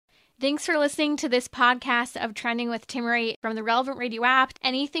Thanks for listening to this podcast of Trending with Timmery from the Relevant Radio app.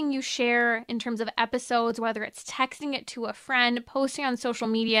 Anything you share in terms of episodes, whether it's texting it to a friend, posting on social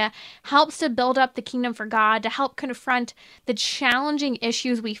media, helps to build up the kingdom for God, to help confront the challenging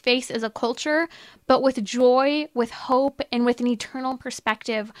issues we face as a culture, but with joy, with hope, and with an eternal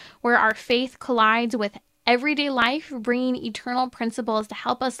perspective where our faith collides with everyday life, bringing eternal principles to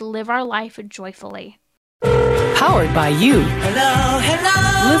help us live our life joyfully. Powered by you. Hello, hello.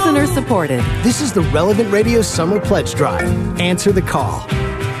 Listener supported. This is the Relevant Radio Summer Pledge Drive. Answer the call.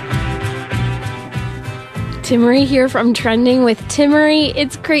 Timmery here from Trending with Timmery.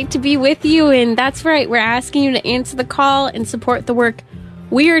 It's great to be with you, and that's right, we're asking you to answer the call and support the work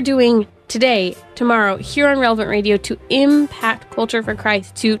we are doing today, tomorrow, here on Relevant Radio to impact culture for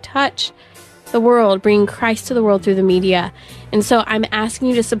Christ, to touch the world, bring Christ to the world through the media. And so I'm asking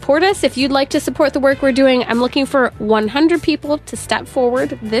you to support us. If you'd like to support the work we're doing, I'm looking for 100 people to step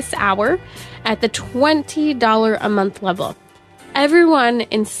forward this hour at the $20 a month level. Everyone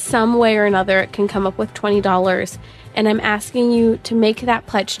in some way or another can come up with $20. And I'm asking you to make that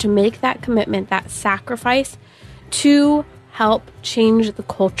pledge, to make that commitment, that sacrifice to help change the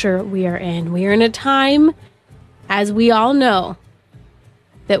culture we are in. We are in a time, as we all know,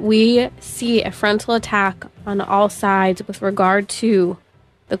 that we see a frontal attack on all sides with regard to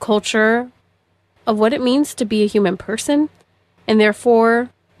the culture of what it means to be a human person, and therefore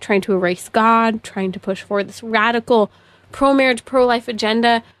trying to erase God, trying to push forward this radical pro-marriage, pro-life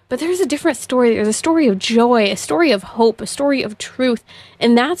agenda. But there's a different story. There's a story of joy, a story of hope, a story of truth.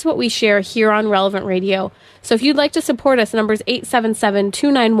 And that's what we share here on Relevant Radio. So if you'd like to support us, the number is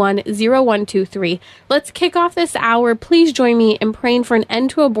 877-291-0123. Let's kick off this hour. Please join me in praying for an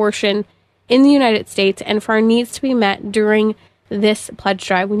end to abortion in the United States and for our needs to be met during this pledge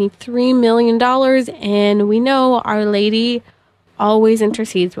drive. We need $3 million, and we know Our Lady always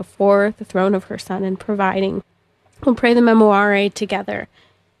intercedes before the throne of her Son in providing. We'll pray the Memoire together.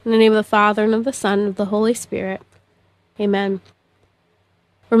 In the name of the Father, and of the Son, and of the Holy Spirit. Amen.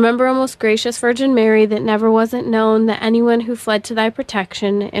 Remember, O most gracious Virgin Mary, that never was it known that anyone who fled to thy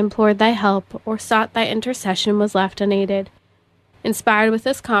protection, implored thy help, or sought thy intercession was left unaided. Inspired with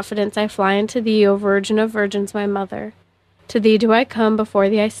this confidence, I fly unto thee, O Virgin of Virgins, my Mother. To thee do I come, before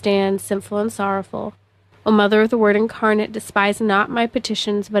thee I stand, sinful and sorrowful. O Mother of the Word incarnate, despise not my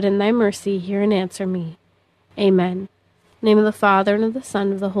petitions, but in thy mercy hear and answer me. Amen. In the name of the Father, and of the Son,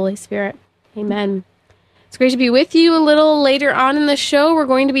 and of the Holy Spirit. Amen. It's great to be with you. A little later on in the show, we're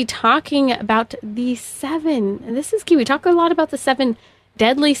going to be talking about the 7, and this is key. We talk a lot about the 7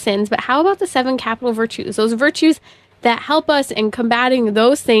 deadly sins, but how about the 7 capital virtues? Those virtues that help us in combating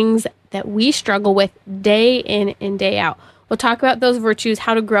those things that we struggle with day in and day out. We'll talk about those virtues,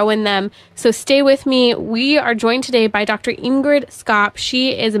 how to grow in them. So stay with me. We are joined today by Dr. Ingrid Skop.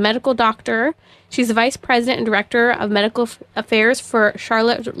 She is a medical doctor. She's the Vice President and Director of Medical Affairs for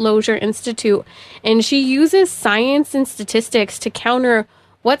Charlotte Lozier Institute, and she uses science and statistics to counter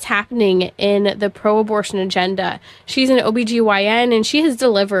what's happening in the pro-abortion agenda. She's an OBGYN, and she has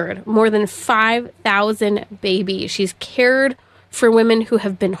delivered more than 5,000 babies. She's cared for women who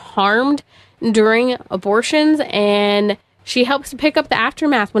have been harmed during abortions, and she helps to pick up the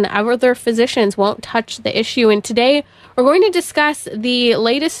aftermath whenever their physicians won't touch the issue. And today, we're going to discuss the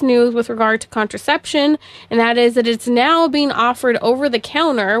latest news with regard to contraception, and that is that it's now being offered over the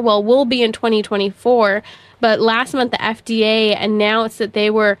counter. Well, will be in 2024, but last month the FDA announced that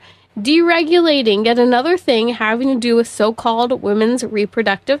they were deregulating yet another thing having to do with so-called women's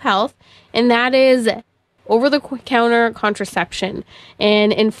reproductive health, and that is over-the-counter contraception.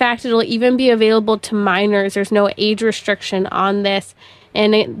 And in fact, it'll even be available to minors. There's no age restriction on this.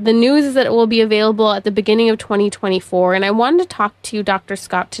 And the news is that it will be available at the beginning of 2024. And I wanted to talk to you, Dr.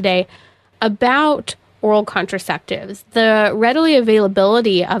 Scott, today about oral contraceptives, the readily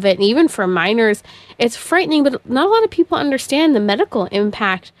availability of it, and even for minors. It's frightening, but not a lot of people understand the medical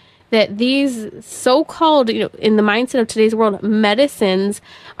impact that these so-called, in the mindset of today's world, medicines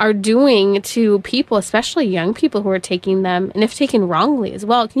are doing to people, especially young people who are taking them, and if taken wrongly as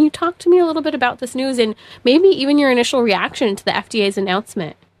well. Can you talk to me a little bit about this news and maybe even your initial reaction to the FDA's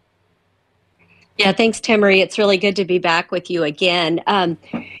announcement? Yeah, thanks, Timmery. It's really good to be back with you again. I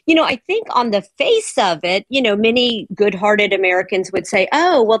think on the face of it, many good-hearted Americans would say,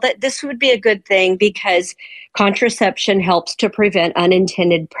 oh, well, this would be a good thing because contraception helps to prevent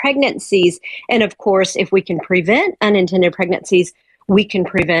unintended pregnancies. And of course, if we can prevent unintended pregnancies, we can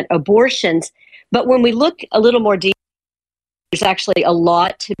prevent abortions. But when we look a little more deep, there's actually a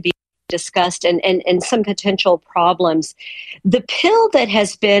lot to be discussed and some potential problems. The pill that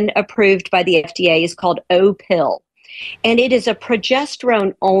has been approved by the FDA is called O-pill. and it is a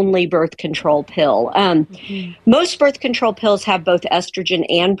progesterone-only birth control pill. Most birth control pills have both estrogen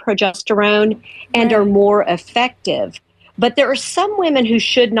and progesterone and are more effective. But there are some women who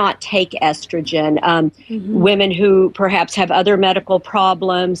should not take estrogen, women who perhaps have other medical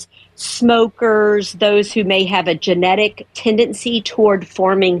problems, smokers, those who may have a genetic tendency toward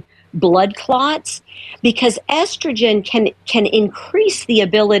forming blood clots, because estrogen can increase the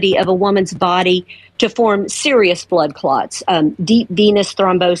ability of a woman's body to form serious blood clots, deep venous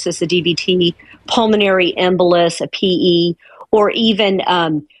thrombosis, a DVT, pulmonary embolus, a PE, or even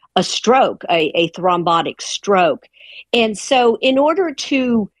a stroke, a thrombotic stroke. And so in order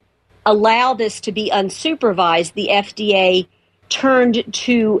to allow this to be unsupervised, the FDA turned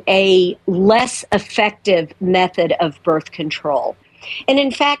to a less effective method of birth control. And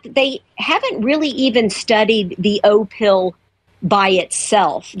in fact, they haven't really even studied the O pill by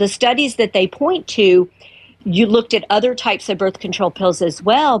itself. The studies that they point to, you looked at other types of birth control pills as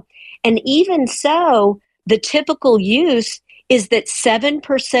well. And even so, the typical use is that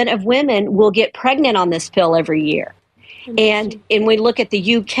 7% of women will get pregnant on this pill every year. And we look at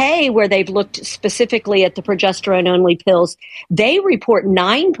the UK, where they've looked specifically at the progesterone-only pills, they report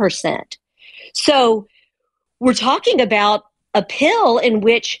 9%. So we're talking about a pill in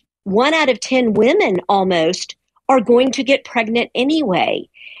which 1 out of 10 women almost are going to get pregnant anyway.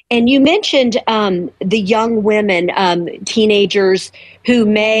 And you mentioned the young women, teenagers who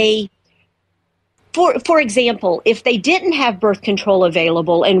may, for example, if they didn't have birth control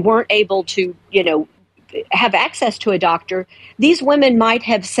available and weren't able to, have access to a doctor, these women might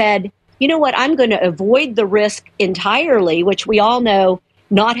have said, you know what, I'm going to avoid the risk entirely, which we all know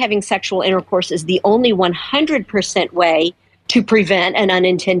not having sexual intercourse is the only 100% way to prevent an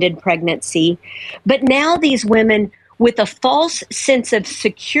unintended pregnancy. But now these women, with a false sense of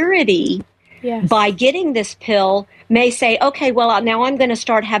security by getting this pill, may say, okay, well, now I'm going to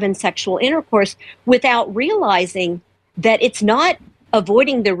start having sexual intercourse, without realizing that it's not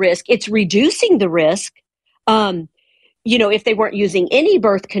avoiding the risk, it's reducing the risk. If they weren't using any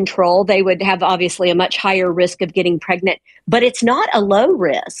birth control, they would have obviously a much higher risk of getting pregnant, but it's not a low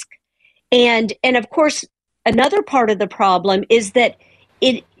risk. And of course, another part of the problem is that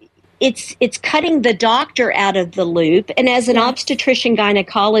it's cutting the doctor out of the loop. And as an obstetrician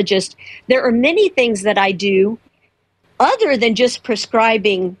gynecologist, there are many things that I do other than just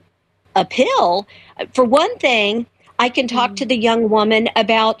prescribing a pill. For one thing, I can talk to the young woman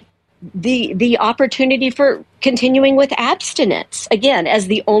about the opportunity for continuing with abstinence, again, as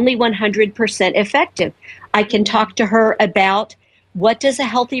the only 100% effective. I can talk to her about what does a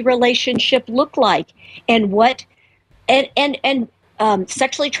healthy relationship look like, and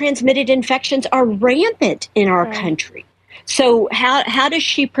sexually transmitted infections are rampant in our country. So how does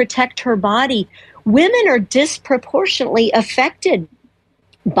she protect her body? Women are disproportionately affected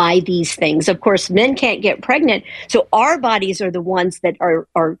by these things. Of course, men can't get pregnant, so our bodies are the ones that are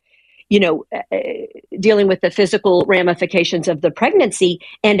dealing with the physical ramifications of the pregnancy.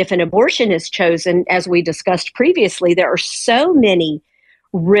 And if an abortion is chosen, as we discussed previously, there are so many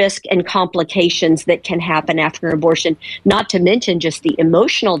risk and complications that can happen after an abortion, not to mention just the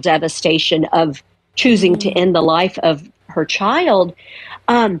emotional devastation of choosing to end the life of her child.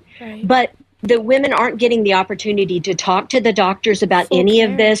 But the women aren't getting the opportunity to talk to the doctors about any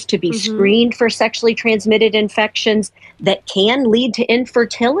of this, to be screened for sexually transmitted infections that can lead to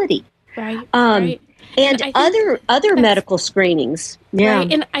infertility. And other medical screenings.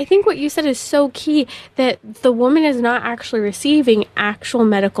 And I think what you said is so key, that the woman is not actually receiving actual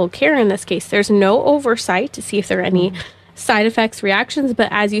medical care in this case. There's no oversight to see if there are any side effects, reactions, but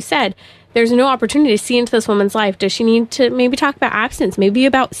as you said, there's no opportunity to see into this woman's life. Does she need to maybe talk about abstinence, maybe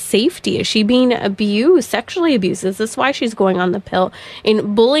about safety? Is she being abused, sexually abused? Is this why she's going on the pill?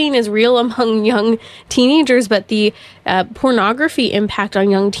 And bullying is real among young teenagers, but the pornography impact on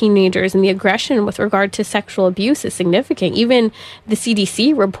young teenagers and the aggression with regard to sexual abuse is significant. Even the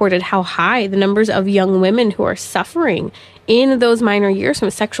CDC reported how high the numbers of young women who are suffering in those minor years from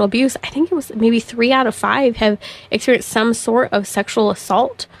sexual abuse. I think it was maybe 3 out of 5 have experienced some sort of sexual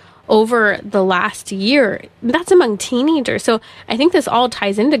assault over the last year. That's among teenagers. So I think this all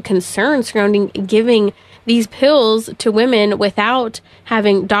ties into concerns surrounding giving these pills to women without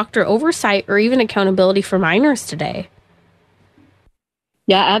having doctor oversight or even accountability for minors today.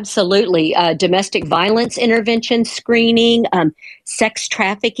 Yeah, absolutely. Domestic violence intervention screening, sex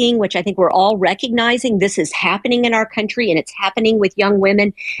trafficking, which I think we're all recognizing this is happening in our country, and it's happening with young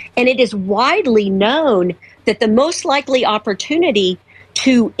women. And it is widely known that the most likely opportunity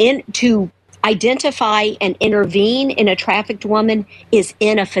to identify and intervene in a trafficked woman is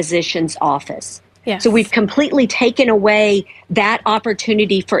in a physician's office. Yes. So we've completely taken away that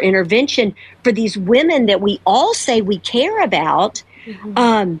opportunity for intervention for these women that we all say we care about.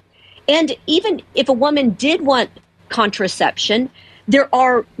 And even if a woman did want contraception, there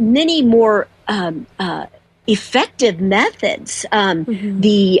are many more effective methods.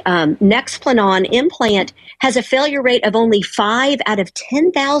 The Nexplanon implant has a failure rate of only 5 out of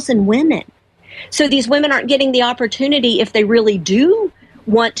 10,000 women. So these women aren't getting the opportunity, if they really do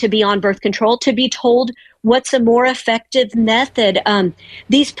want to be on birth control, to be told what's a more effective method.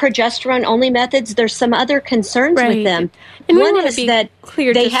 These progesterone-only methods, there's some other concerns with them. And one we want is to be that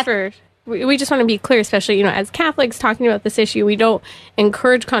clear they just have for... We just want to be clear, especially, you know, as Catholics talking about this issue, we don't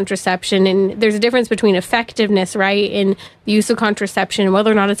encourage contraception. And there's a difference between effectiveness, right, in the use of contraception and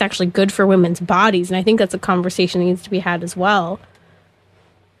whether or not it's actually good for women's bodies. And I think that's a conversation that needs to be had as well.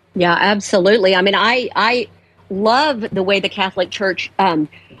 Yeah, absolutely. I mean, I love the way the Catholic Church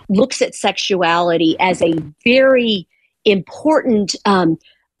looks at sexuality as a very important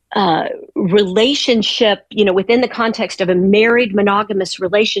relationship, you know, within the context of a married monogamous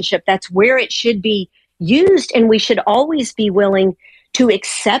relationship. That's where it should be used. And we should always be willing to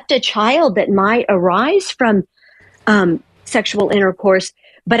accept a child that might arise from sexual intercourse.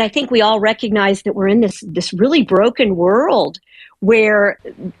 But I think we all recognize that we're in this really broken world where,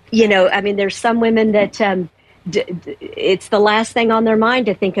 you know, I mean, there's some women that it's the last thing on their mind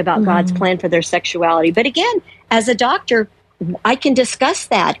to think about God's plan for their sexuality. But again, as a doctor, I can discuss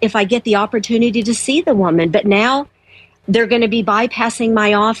that if I get the opportunity to see the woman. But now they're going to be bypassing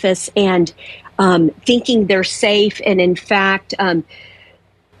my office and thinking they're safe. And in fact,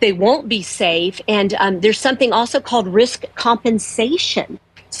 they won't be safe. And there's something also called risk compensation.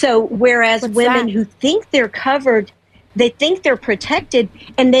 So whereas women who think they're covered, they think they're protected,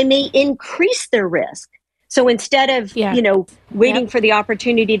 and they may increase their risk. So instead of, you know, waiting for the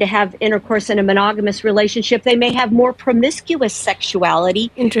opportunity to have intercourse in a monogamous relationship, they may have more promiscuous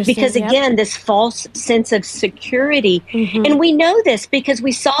sexuality. Because again, this false sense of security. And we know this because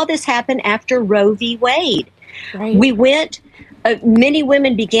we saw this happen after Roe v. Wade. We went, many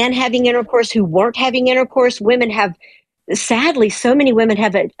women began having intercourse who weren't having intercourse. Women have, sadly, so many women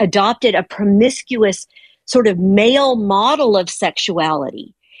have adopted a promiscuous sort of male model of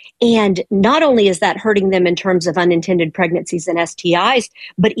sexuality. And not only is that hurting them in terms of unintended pregnancies and STIs,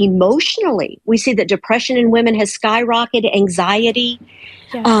 but emotionally, we see that depression in women has skyrocketed, anxiety.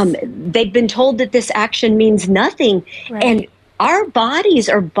 They've been told that this action means nothing. And our bodies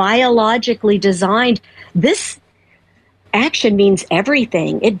are biologically designed. This action means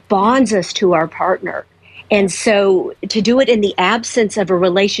everything. It bonds us to our partner. And so to do it in the absence of a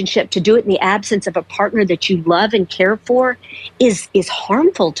relationship, to do it in the absence of a partner that you love and care for is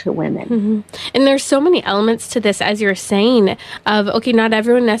harmful to women. And there's so many elements to this, as you're saying, of, okay, not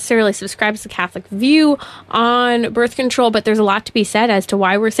everyone necessarily subscribes to the Catholic view on birth control, but there's a lot to be said as to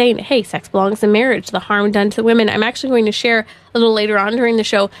why we're saying, hey, sex belongs in marriage, the harm done to women. I'm actually going to share a little later on during the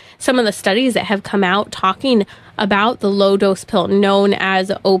show some of the studies that have come out talking about the low-dose pill known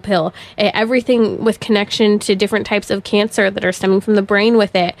as O-pill. Everything with connection to different types of cancer that are stemming from the brain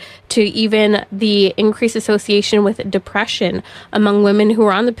with it, to even the increased association with depression among women who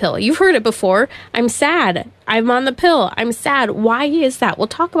are on the pill. You've heard it before. I'm sad. I'm on the pill. I'm sad. Why is that? We'll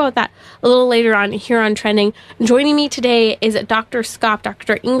talk about that a little later on here on Trending. Joining me today is Dr. Skop.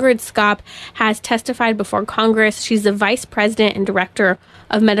 Dr. Ingrid Skop has testified before Congress. She's the Vice President and Director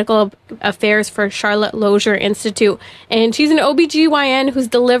of Medical Affairs for Charlotte Lozier Institute. And she's an OBGYN who's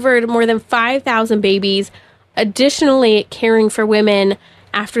delivered more than 5,000 babies, additionally caring for women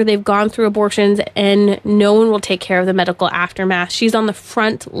after they've gone through abortions, and no one will take care of the medical aftermath. She's on the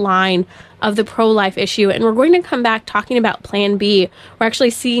front line of the pro-life issue, and we're going to come back talking about Plan B. We're actually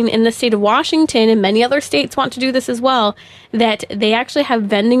seeing in the state of Washington, and many other states want to do this as well, that they actually have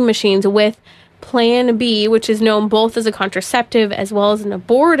vending machines with Plan B, which is known both as a contraceptive as well as an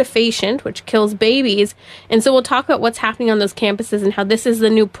abortifacient, which kills babies. And so we'll talk about what's happening on those campuses and how this is the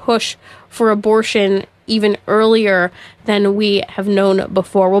new push for abortion even earlier than we have known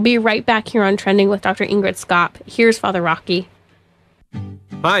before. We'll be right back here on Trending with Dr. Ingrid Skop. Here's Father Rocky.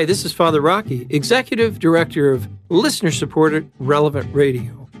 Hi, this is Father Rocky, Executive Director of listener-supported Relevant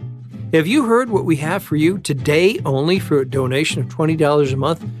Radio. Have you heard what we have for you today only for a donation of $20 a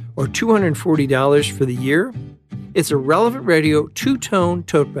month or $240 for the year? It's a Relevant Radio two-tone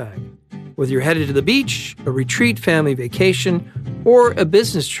tote bag. Whether you're headed to the beach, a retreat, family vacation, or a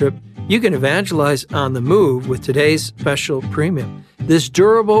business trip, you can evangelize on the move with today's special premium. This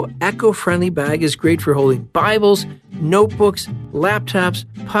durable, eco-friendly bag is great for holding Bibles, notebooks, laptops,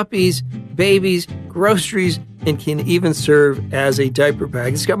 puppies, babies, groceries, and can even serve as a diaper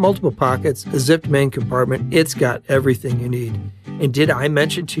bag. It's got multiple pockets, a zipped main compartment. It's got everything you need. And did I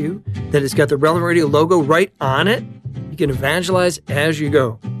mention to you that it's got the Relevant Radio logo right on it? You can evangelize as you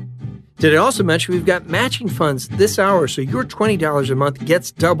go. Did I also mention we've got matching funds this hour, so your $20 a month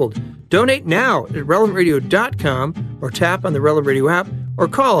gets doubled. Donate now at relevantradio.com or tap on the Relevant Radio app or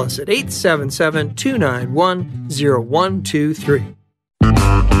call us at 877-291-0123.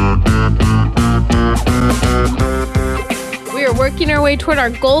 We are working our way toward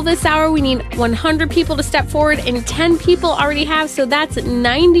our goal this hour. We need 100 people to step forward, and 10 people already have, so that's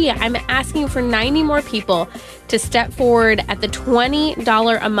 90. I'm asking for 90 more people to step forward at the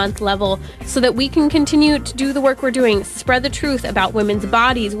 $20 a month level so that we can continue to do the work we're doing, spread the truth about women's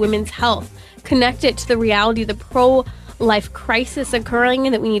bodies, women's health, connect it to the reality of the pro-life crisis occurring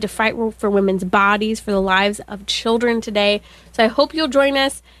and that we need to fight for women's bodies, for the lives of children today. So I hope you'll join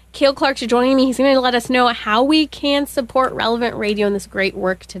us. Cale Clark's joining me. He's going to let us know how we can support Relevant Radio in this great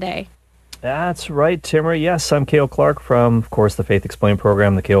work today. That's right, Timmer. Yes, I'm Cale Clark from, of course, the Faith Explained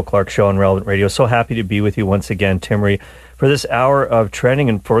program, the Cale Clark Show on Relevant Radio. So happy to be with you once again, Timmery, for this hour of trending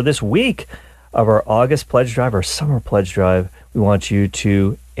and for this week of our August pledge drive, our summer pledge drive. We want you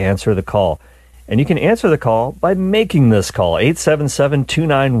to answer the call. And you can answer the call by making this call,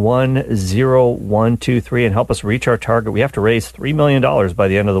 877-291-0123, and help us reach our target. We have to raise $3 million by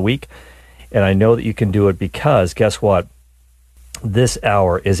the end of the week. And I know that you can do it because, guess what? This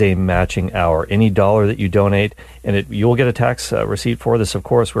hour is a matching hour. Any dollar that you donate, and you'll get a tax receipt for this, of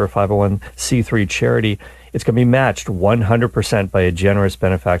course. We're a 501c3 charity. It's going to be matched 100% by a generous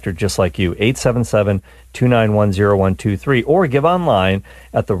benefactor just like you. 877-291-0123, or give online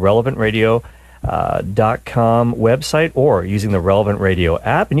at the relevantradio.com website or using the Relevant Radio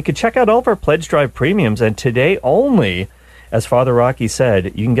app. And you can check out all of our Pledge Drive premiums. And today only, as Father Rocky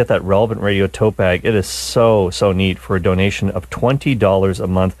said, you can get that Relevant Radio tote bag. It is so neat for a donation of $20 a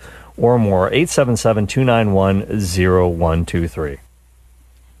month or more. 877-291-0123.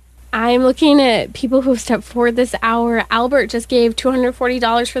 I'm looking at people who've stepped forward this hour. Albert just gave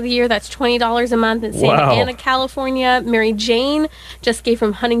 $240 for the year. That's $20 a month in Santa Ana, California. Mary Jane just gave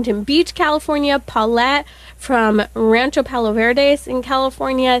from Huntington Beach, California. Paulette from Rancho Palo Verdes in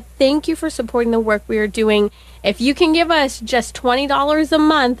California. Thank you for supporting the work we are doing. If you can give us just $20 a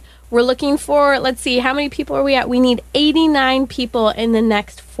month, we're looking for, let's see, how many people are we at? We need 89 people in the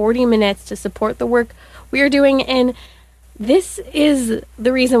next 40 minutes to support the work we are doing. And this is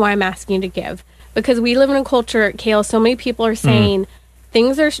the reason why I'm asking you to give, because we live in a culture, Cale, so many people are saying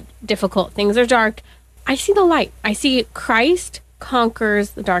things are difficult, things are dark. I see the light. I see Christ conquers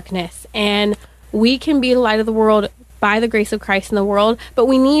the darkness, and we can be the light of the world by the grace of Christ in the world, but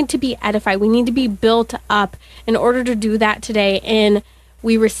we need to be edified. We need to be built up in order to do that today. And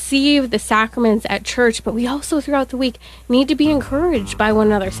we receive the sacraments at church, but we also throughout the week need to be encouraged by one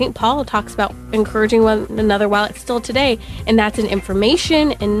another. St. Paul talks about encouraging one another while it's still today, and that's in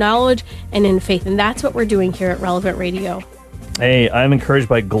information, in knowledge, and in faith. And that's what we're doing here at Relevant Radio. Hey, I'm encouraged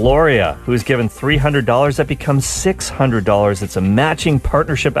by Gloria, who's given $300. That becomes $600. It's a matching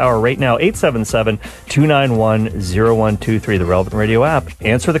partnership hour right now. 877-291-0123, the Relevant Radio app.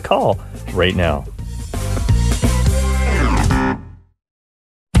 Answer the call right now.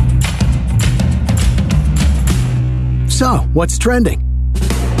 So, what's trending?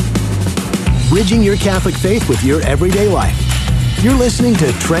 Bridging your Catholic faith with your everyday life. You're listening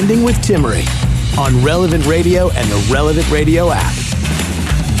to Trending with Timmery on Relevant Radio and the Relevant Radio app.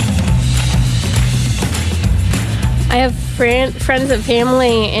 I have friends and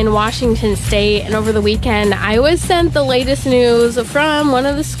family in Washington State, and over the weekend, I was sent the latest news from one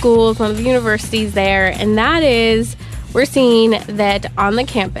of the schools, one of the universities there, and that is we're seeing that on the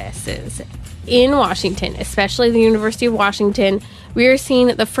campuses in Washington, especially the University of Washington, we are seeing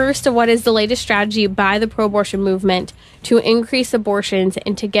the first of what is the latest strategy by the pro-abortion movement to increase abortions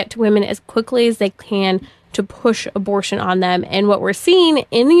and to get to women as quickly as they can to push abortion on them. And what we're seeing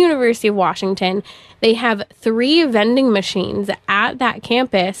in the University of Washington, they have 3 vending machines at that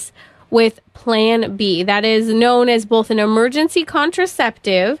campus with Plan B. That is known as both an emergency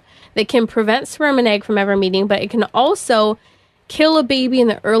contraceptive that can prevent sperm and egg from ever meeting, but it can also kill a baby in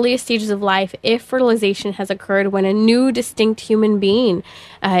the earliest stages of life if fertilization has occurred when a new distinct human being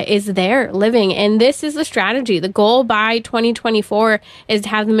is there living. And this is the strategy. The goal by 2024 is to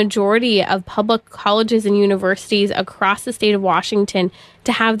have the majority of public colleges and universities across the state of Washington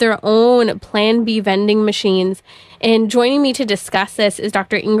to have their own Plan B vending machines. And joining me to discuss this is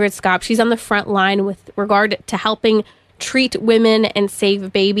Dr. Ingrid Skop. She's on the front line with regard to helping treat women and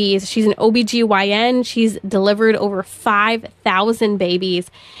save babies. She's an OBGYN. She's delivered over 5,000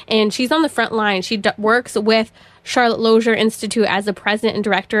 babies, and she's on the front line. She works with Charlotte Lozier Institute as the president and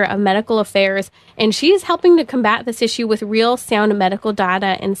director of medical affairs, and she is helping to combat this issue with real sound medical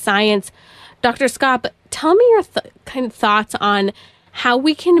data and science. Dr. Scott, tell me your kind of thoughts on how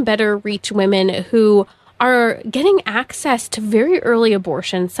we can better reach women who are getting access to very early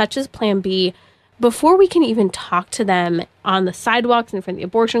abortion, such as Plan B, before we can even talk to them on the sidewalks in front of the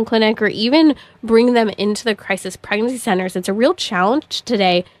abortion clinic or even bring them into the crisis pregnancy centers. It's a real challenge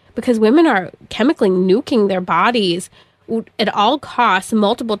today because women are chemically nuking their bodies at all costs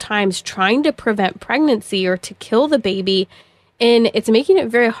multiple times, trying to prevent pregnancy or to kill the baby. And it's making it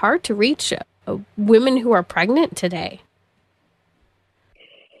very hard to reach women who are pregnant today.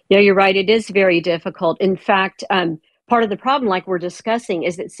 Yeah, you're right. It is very difficult. In fact, part of the problem, like we're discussing,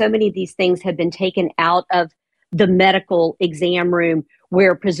 is that so many of these things have been taken out of the medical exam room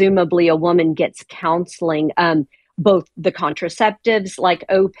where presumably a woman gets counseling, both the contraceptives like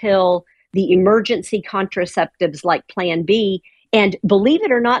O-pill, the emergency contraceptives like Plan B. And believe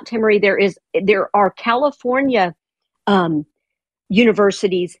it or not, Timmery, there are California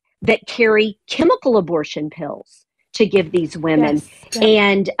universities that carry chemical abortion pills to give these women. Yes. Yep.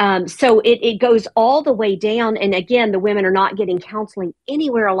 And so it goes all the way down. And again, the women are not getting counseling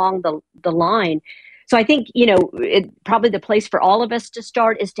anywhere along the line. So I think, probably the place for all of us to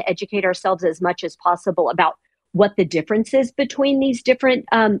start is to educate ourselves as much as possible about what the differences between these different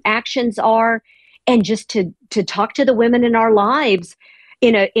actions are, and just to talk to the women in our lives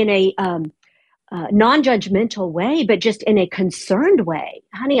in a non-judgmental way, but just in a concerned way.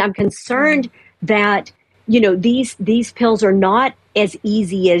 Honey, I'm concerned that these pills are not as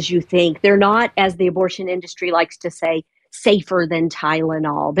easy as you think. They're not, as the abortion industry likes to say, safer than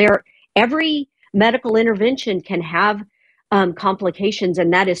Tylenol. Every medical intervention can have complications,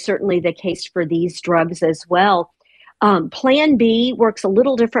 and that is certainly the case for these drugs as well. Plan B works a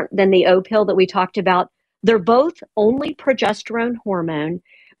little different than the O-pill that we talked about. They're both only progesterone hormone,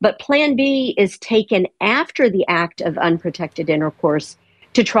 but Plan B is taken after the act of unprotected intercourse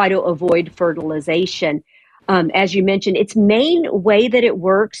to try to avoid fertilization. As you mentioned, its main way that it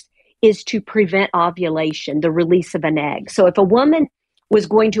works is to prevent ovulation, the release of an egg. So if a woman was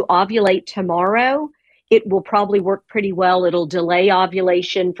going to ovulate tomorrow, it will probably work pretty well. It'll delay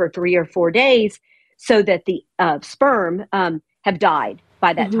ovulation for 3 or 4 days so that the sperm have died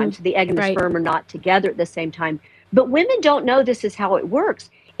by that time. So the egg and the sperm are not together at the same time. But women don't know this is how it works.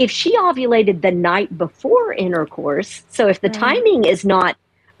 If she ovulated the night before intercourse, so if the timing is not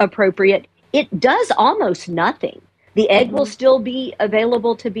appropriate, it does almost nothing. The egg will still be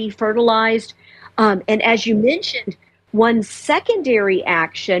available to be fertilized. And as you mentioned, one secondary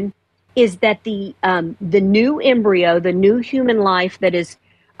action is that the new embryo, the new human life that is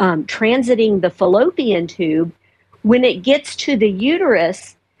transiting the fallopian tube, when it gets to the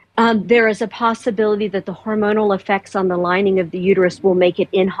uterus, there is a possibility that the hormonal effects on the lining of the uterus will make it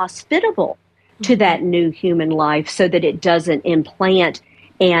inhospitable to that new human life so that it doesn't implant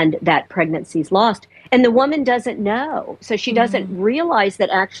and that pregnancy is lost. And the woman doesn't know. So she doesn't realize that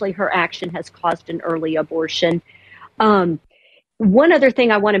actually her action has caused an early abortion. One other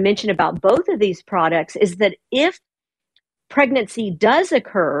thing I want to mention about both of these products is that if pregnancy does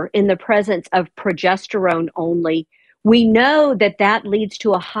occur in the presence of progesterone only, we know that that leads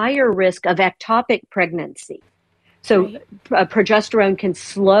to a higher risk of ectopic pregnancy. So progesterone can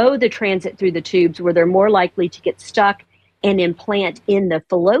slow the transit through the tubes, where they're more likely to get stuck and implant in the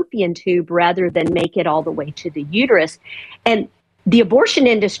fallopian tube rather than make it all the way to the uterus. And the abortion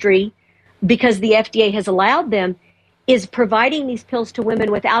industry, because the FDA has allowed them, is providing these pills to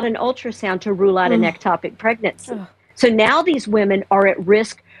women without an ultrasound to rule out an ectopic pregnancy. So now these women are at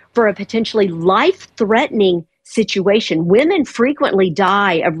risk for a potentially life-threatening situation. Women frequently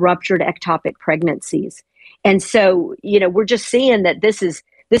die of ruptured ectopic pregnancies. And so, we're just seeing that this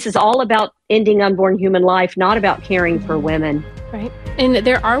is all about ending unborn human life, not about caring for women. Right. And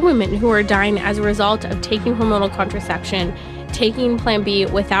there are women who are dying as a result of taking hormonal contraception, taking Plan B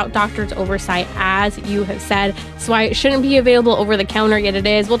without doctor's oversight, as you have said. That's why it shouldn't be available over the counter, yet it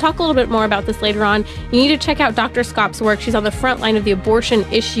is. We'll talk a little bit more about this later on. You need to check out Dr. Scott's work. She's on the front line of the abortion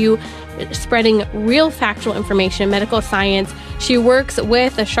issue, spreading real factual information, medical science. She works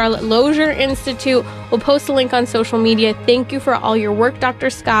with the Charlotte Lozier Institute. We'll post a link on social media. Thank you for all your work, Dr.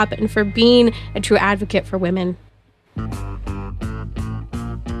 Scott, and for being a true advocate for women.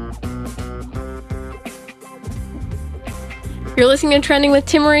 You're listening to Trending with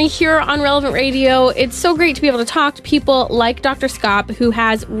Timmery here on Relevant Radio. It's so great to be able to talk to people like Dr. Scott, who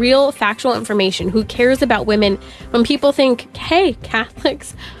has real factual information, who cares about women. When people think, hey,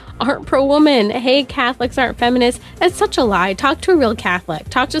 Catholics aren't pro-woman, hey, Catholics aren't feminists, that's such a lie. Talk to a real Catholic.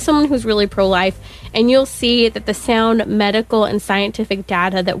 Talk to someone who's really pro-life, and you'll see that the sound medical and scientific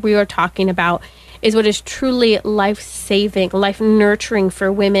data that we are talking about is what is truly life-saving, life-nurturing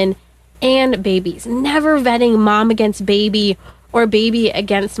for women and babies. Never vetting mom against baby or baby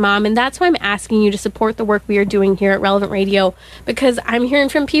against mom. And that's why I'm asking you to support the work we are doing here at Relevant Radio, because I'm hearing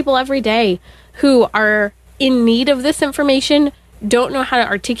from people every day who are in need of this information, don't know how to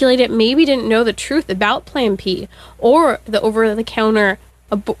articulate it, maybe didn't know the truth about Plan P or the over-the-counter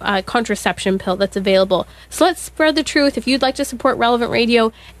contraception pill that's available. So let's spread the truth. If you'd like to support Relevant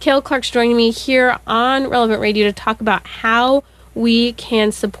Radio, Kale Clark's joining me here on Relevant Radio to talk about how we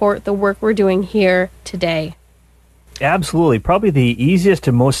can support the work we're doing here today. Absolutely. Probably the easiest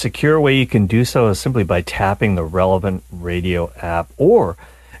and most secure way you can do so is simply by tapping the Relevant Radio app or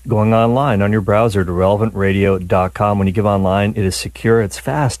going online on your browser to relevantradio.com. When you give online, it is secure, it's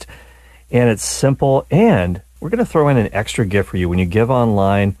fast, and it's simple. And we're going to throw in an extra gift for you. When you give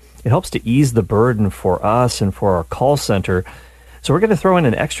online, it helps to ease the burden for us and for our call center. So we're going to throw in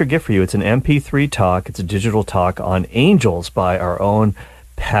an extra gift for you. It's an MP3 talk. It's a digital talk on Angels by our own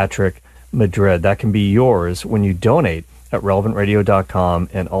Patrick Madrid. That can be yours when you donate at relevantradio.com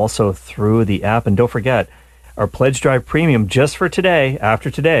and also through the app. And don't forget, our Pledge Drive Premium, just for today, after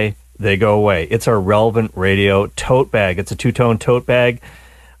today, they go away. It's our Relevant Radio tote bag. It's a two-tone tote bag.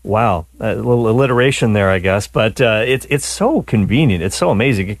 Wow, a little alliteration there, I guess, but it's so convenient. It's so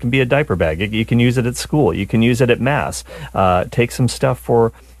amazing. It can be a diaper bag. You can use it at school. You can use it at mass. Take some stuff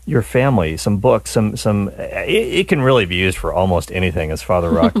for your family, some books, it can really be used for almost anything, as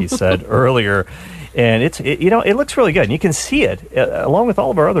Father Rocky said earlier. And it looks really good. And you can see it along with all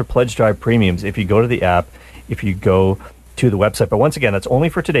of our other Pledge Drive premiums if you go to the app, if you go to the website. But once again, that's only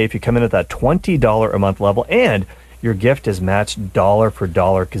for today if you come in at that $20 a month level, and your gift is matched dollar for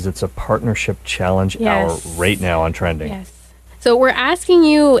dollar because it's a partnership challenge hour right now on Trending. Yes. So we're asking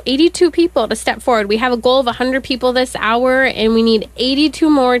you, 82 people, to step forward. We have a goal of 100 people this hour, and we need 82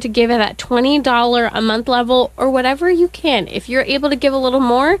 more to give at that $20 a month level, or whatever you can. If you're able to give a little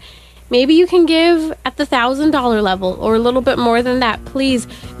more, maybe you can give at the $1,000 level or a little bit more than that. Please,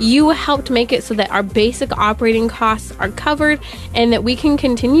 you helped make it so that our basic operating costs are covered and that we can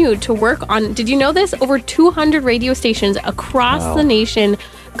continue to work on, did you know this? Over 200 radio stations across the nation,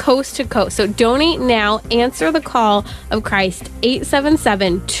 coast to coast. So donate now. Answer the call of Christ,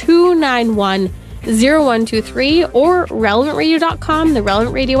 877-291-0123 or relevantradio.com, the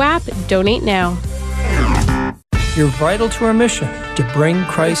Relevant Radio app. Donate now. You're vital to our mission to bring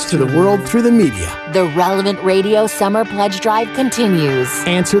Christ To the world through the media. The Relevant Radio Summer Pledge Drive continues.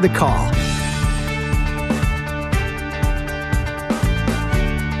 Answer the call.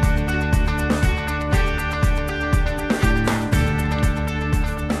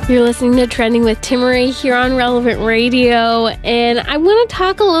 You're listening to Trending with Timmery here on Relevant Radio, and I want to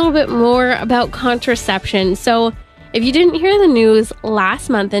talk a little bit more about contraception. So, if you didn't hear the news, last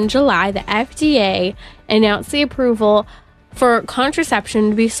month in July, the FDA announced the approval for contraception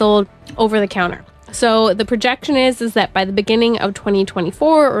to be sold over the counter. So the projection is that by the beginning of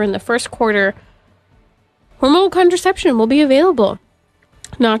 2024 or in the first quarter, hormonal contraception will be available.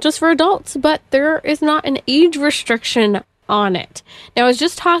 Not just for adults, but there is not an age restriction on it. Now, I was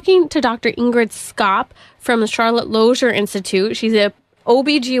just talking to Dr. Ingrid Scott from the Charlotte Lozier Institute. She's a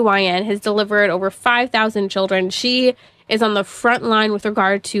OBGYN, has delivered over 5,000 children. She is on the front line with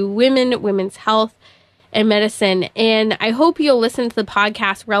regard to women's health and medicine. And I hope you'll listen to the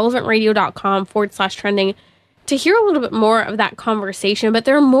podcast, relevantradio.com/trending, to hear a little bit more of that conversation. But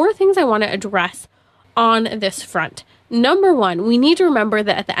there are more things I want to address on this front. Number one, we need to remember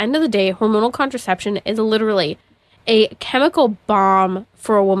that at the end of the day, hormonal contraception is literally a chemical bomb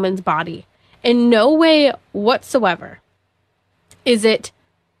for a woman's body. In no way whatsoever is it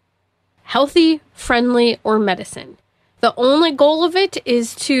healthy, friendly, or medicine. The only goal of it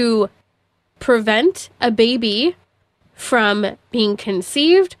is to prevent a baby from being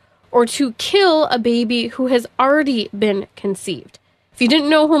conceived or to kill a baby who has already been conceived. If you didn't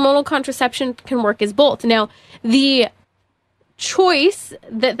know, hormonal contraception can work as both. Now, the choice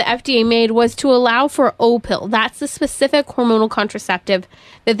that the FDA made was to allow for O-pill. That's the specific hormonal contraceptive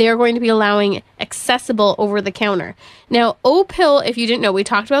that they're going to be allowing accessible over the counter. Now, O-pill, if you didn't know, we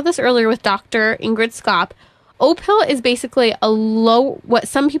talked about this earlier with Dr. Ingrid Scott. O-pill is basically what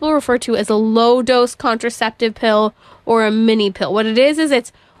some people refer to as a low-dose contraceptive pill or a mini pill. What it is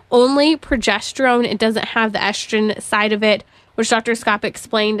it's only progesterone. It doesn't have the estrogen side of it which Dr. Scott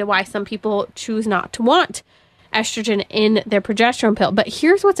explained why some people choose not to want estrogen in their progesterone pill. But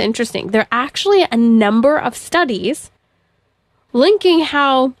here's what's interesting. There are actually a number of studies linking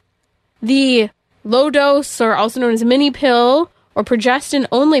how the low dose, or also known as mini pill, or progestin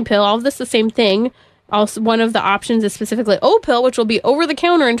only pill, all of this the same thing. Also, one of the options is specifically O-pill, which will be over the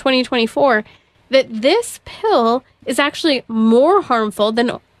counter in 2024, that this pill is actually more harmful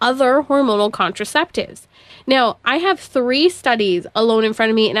than other hormonal contraceptives. Now, I have 3 studies alone in front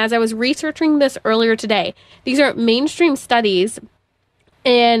of me, and as I was researching this earlier today, these are mainstream studies,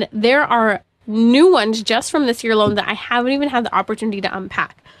 and there are new ones just from this year alone that I haven't even had the opportunity to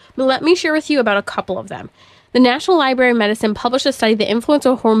unpack. But let me share with you about a couple of them. The National Library of Medicine published a study that influence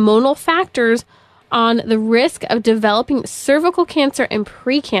of hormonal factors on the risk of developing cervical cancer and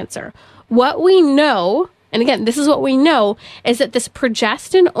precancer. What we know, and again, this is what we know, is that this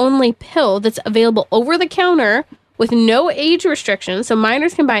progestin-only pill that's available over the counter with no age restrictions, so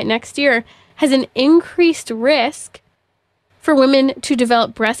minors can buy it next year, has an increased risk for women to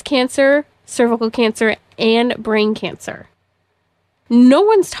develop breast cancer, cervical cancer, and brain cancer. No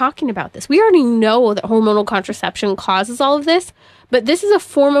one's talking about this. We already know that hormonal contraception causes all of this, but this is a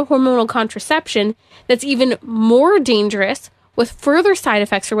form of hormonal contraception that's even more dangerous with further side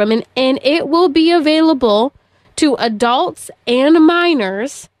effects for women, and it will be available to adults and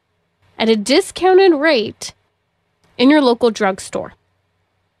minors at a discounted rate in your local drugstore.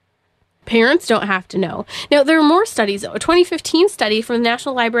 Parents don't have to know. Now, there are more studies. A 2015 study from the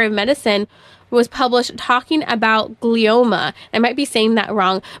National Library of Medicine was published talking about glioma. I might be saying that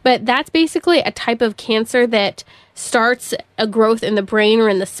wrong, but that's basically a type of cancer that starts a growth in the brain or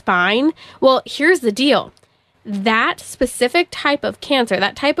in the spine. Well, here's the deal. That specific type of cancer,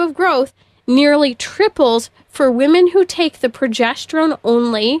 that type of growth, nearly triples for women who take the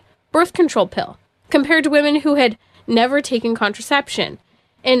progesterone-only birth control pill compared to women who had never taken contraception.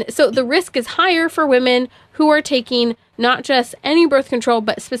 And so the risk is higher for women who are taking not just any birth control,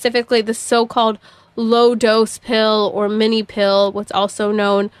 but specifically the so-called low-dose pill or mini pill. What's also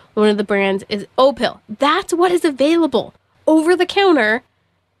known, one of the brands is O-pill. That's what is available over the counter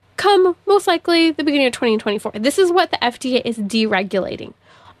come most likely the beginning of 2024. This is what the FDA is deregulating.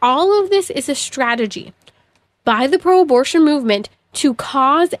 All of this is a strategy by the pro-abortion movement to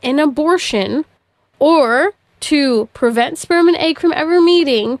cause an abortion or to prevent sperm and egg from ever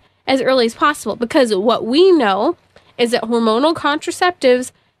meeting as early as possible. Because what we know is that hormonal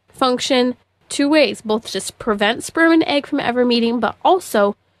contraceptives function 2 ways, both to prevent sperm and egg from ever meeting, but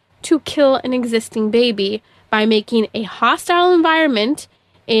also to kill an existing baby by making a hostile environment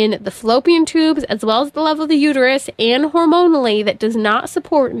in the fallopian tubes as well as the level of the uterus and hormonally that does not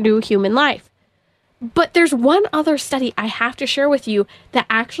support new human life. But there's one other study I have to share with you that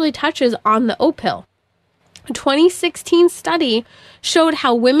actually touches on the O-pill. A 2016 study showed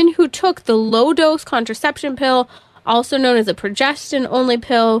how women who took the low-dose contraception pill, also known as a progestin-only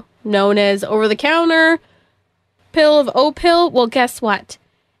pill, known as over-the-counter pill of O-pill, well, guess what?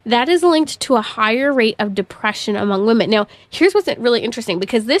 That is linked to a higher rate of depression among women. Now, here's what's really interesting,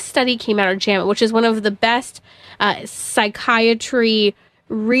 because this study came out of JAMA, which is one of the best psychiatry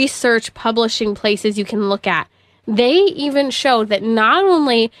research publishing places you can look at. They even showed that not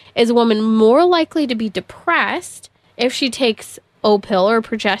only is a woman more likely to be depressed if she takes O-pill or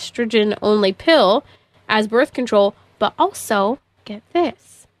progesterone-only pill as birth control, but also, get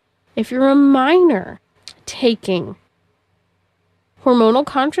this, if you're a minor taking hormonal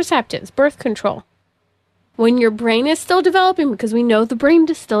contraceptives, birth control, when your brain is still developing, because we know the brain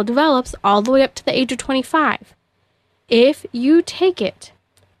still develops all the way up to the age of 25, if you take it,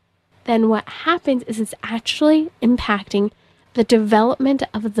 then what happens is it's actually impacting the development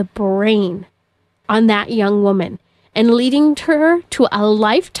of the brain on that young woman and leading her to a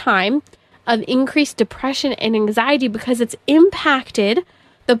lifetime of increased depression and anxiety, because it's impacted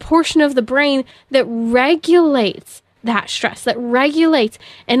the portion of the brain that regulates that stress, that regulates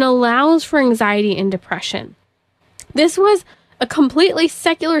and allows for anxiety and depression. This was a completely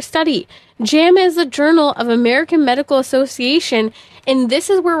secular study. JAMA is a journal of American Medical Association, and this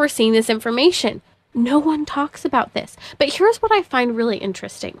is where we're seeing this information. No one talks about this. But here's what I find really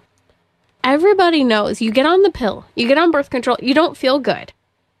interesting. Everybody knows you get on the pill, you get on birth control, you don't feel good.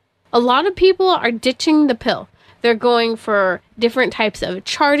 A lot of people are ditching the pill. They're going for different types of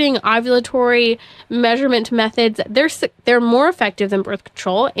charting, ovulatory measurement methods. They're more effective than birth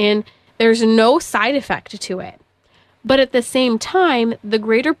control, and there's no side effect to it. But at the same time, the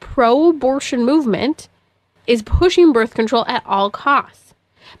greater pro-abortion movement is pushing birth control at all costs.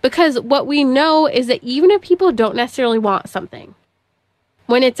 Because what we know is that even if people don't necessarily want something,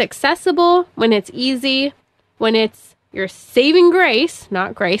 when it's accessible, when it's easy, when it's your saving grace,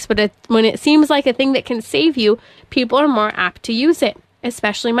 not grace, but when it seems like a thing that can save you, people are more apt to use it,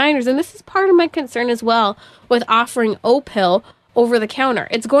 especially minors. And this is part of my concern as well with offering O-pill over the counter.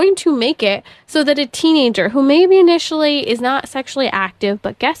 It's going to make it so that a teenager who maybe initially is not sexually active,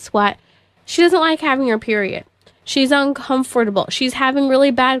 but guess what? She doesn't like having her period. She's uncomfortable. She's having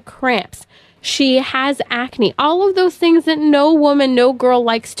really bad cramps. She has acne. All of those things that no woman, no girl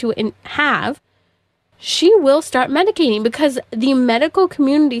likes to have. She will start medicating because the medical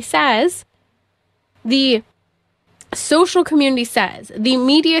community says, the social community says, the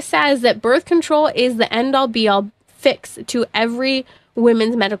media says that birth control is the end-all be-all fix to every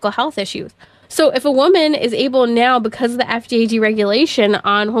women's medical health issues. So if a woman is able now, because of the FDA deregulation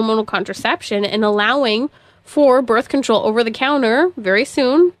on hormonal contraception and allowing for birth control over the counter very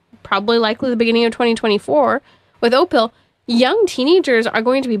soon, probably likely the beginning of 2024 with O-pill, young teenagers are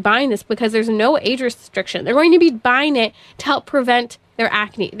going to be buying this because there's no age restriction. They're going to be buying it to help prevent their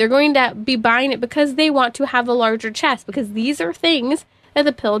acne. They're going to be buying it because they want to have a larger chest, because these are things that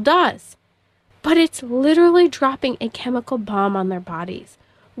the pill does. But it's literally dropping a chemical bomb on their bodies.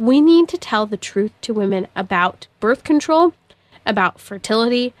 We need to tell the truth to women about birth control, about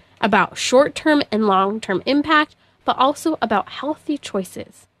fertility, about short-term and long-term impact, but also about healthy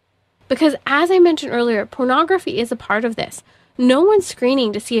choices. Because as I mentioned earlier, pornography is a part of this. No one's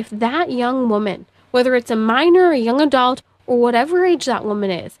screening to see if that young woman, whether it's a minor or a young adult or whatever age that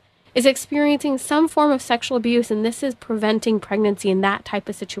woman is experiencing some form of sexual abuse, and this is preventing pregnancy in that type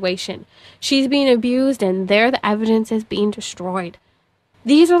of situation. She's being abused, and there the evidence is being destroyed.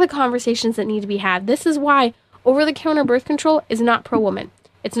 These are the conversations that need to be had. This is why over-the-counter birth control is not pro-woman.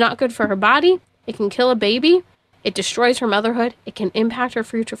 It's not good for her body. It can kill a baby. It destroys her motherhood. It can impact her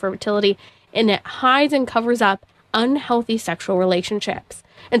future fertility, and it hides and covers up unhealthy sexual relationships.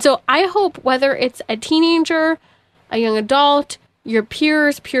 And so I hope, whether it's a teenager, a young adult, your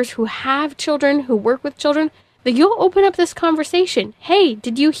peers who have children, who work with children, that you'll open up this conversation. Hey,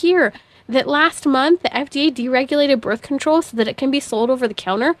 did you hear that last month the FDA deregulated birth control so that it can be sold over the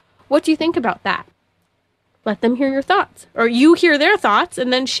counter? What do you think about that? Let them hear your thoughts, or you hear their thoughts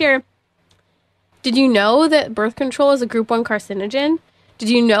and then share. Did you know that birth control is a group 1 carcinogen? Did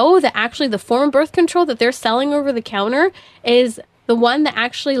you know that actually the form of birth control that they're selling over the counter is the one that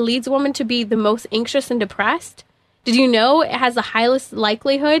actually leads a woman to be the most anxious and depressed? Did you know it has the highest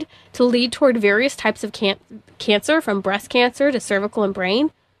likelihood to lead toward various types of cancer, from breast cancer to cervical and brain?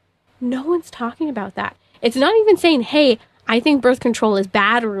 No one's talking about that. It's not even saying, hey, I think birth control is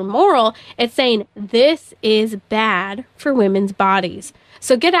bad or immoral. It's saying this is bad for women's bodies.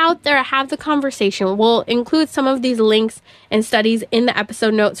 So get out there, have the conversation. We'll include some of these links and studies in the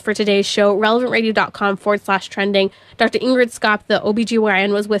episode notes for today's show, relevantradio.com/trending. Dr. Ingrid Skop, the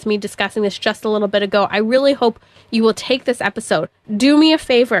OBGYN, was with me discussing this just a little bit ago. I really hope you will take this episode. Do me a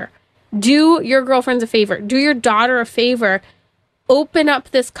favor. Do your girlfriends a favor. Do your daughter a favor. Open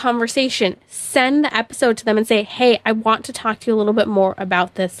up this conversation. Send the episode to them and say, hey, I want to talk to you a little bit more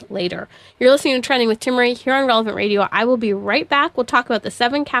about this later. You're listening to Trending with Timmerie here on Relevant Radio. I will be right back. We'll talk about the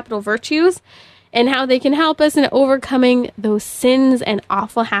 7 capital virtues and how they can help us in overcoming those sins and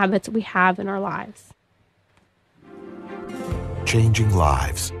awful habits we have in our lives. Changing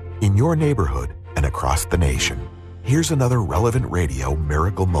lives in your neighborhood and across the nation. Here's another Relevant Radio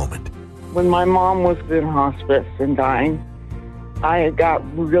miracle moment. When my mom was in hospice and dying, I got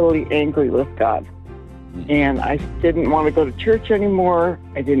really angry with God, and I didn't want to go to church anymore.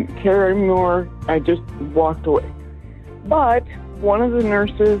 I didn't care anymore. I just walked away. But one of the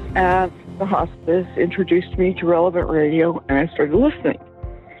nurses at the hospice introduced me to Relevant Radio, and I started listening.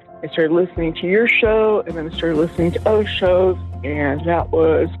 I started listening to your show, and then I started listening to other shows, and that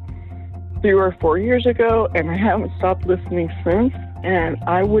was 3 or 4 years ago, and I haven't stopped listening since, and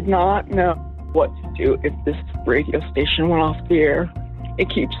I would not know what to do if this radio station went off the air. It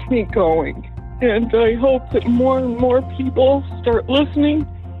keeps me going, and I hope that more and more people start listening,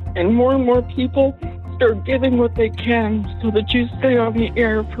 and more people start giving what they can so that you stay on the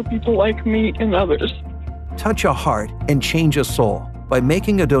air for people like me and others. Touch a heart and change a soul by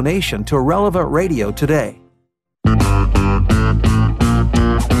making a donation to Relevant Radio today.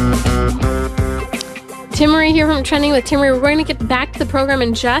 Timmerie here from Trending with Timmerie. We're going to get back to the program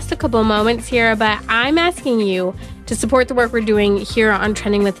in just a couple moments here, but I'm asking you to support the work we're doing here on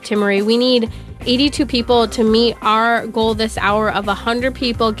Trending with Timmerie. We need 82 people to meet our goal this hour of 100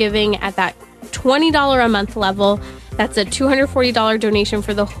 people giving at that $20 a month level. That's a $240 donation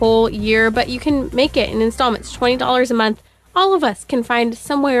for the whole year, but you can make it in installments, $20 a month. All of us can find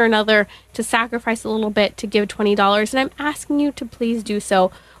some way or another to sacrifice a little bit to give $20, and I'm asking you to please do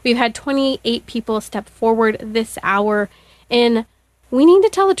so. We've had 28 people step forward this hour, and we need to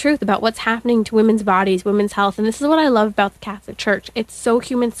tell the truth about what's happening to women's bodies, women's health. And this is what I love about the Catholic Church. It's so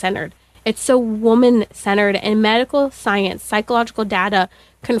human-centered. It's so woman-centered, and medical science, psychological data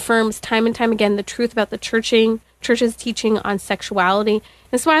confirms time and time again the truth about the church's teaching on sexuality.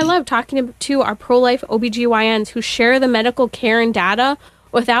 That's why I love talking to our pro-life OBGYNs who share the medical care and data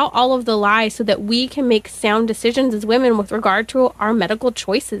without all of the lies so that we can make sound decisions as women with regard to our medical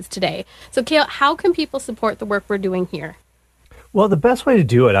choices today. So, Kale, how can people support the work we're doing here? Well, the best way to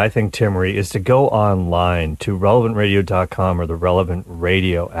do it, I think, Timmery, is to go online to relevantradio.com or the Relevant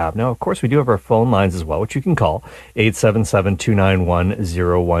Radio app. Now, of course, we do have our phone lines as well, which you can call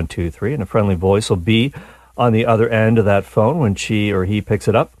 877-291-0123, and a friendly voice will be on the other end of that phone when she or he picks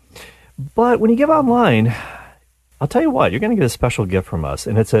it up. But when you give online, I'll tell you what, you're going to get a special gift from us,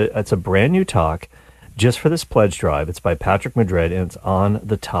 and it's a brand new talk just for this pledge drive. It's by Patrick Madrid, and it's on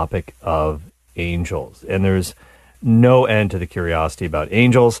the topic of angels. And there's no end to the curiosity about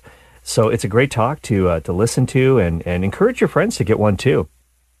angels. So it's a great talk to listen to and encourage your friends to get one too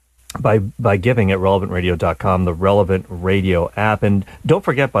by giving at relevantradio.com, the Relevant Radio app. And don't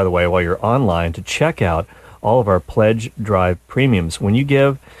forget, by the way, while you're online, to check out all of our Pledge Drive premiums. When you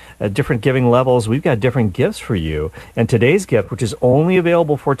give at different giving levels, we've got different gifts for you. And today's gift, which is only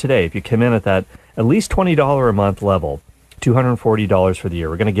available for today, if you come in at that at least $20 a month level, $240 for the year.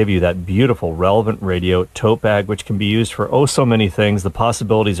 We're going to give you that beautiful Relevant Radio tote bag, which can be used for oh so many things. The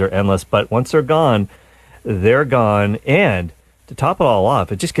possibilities are endless, but once they're gone, they're gone. And to top it all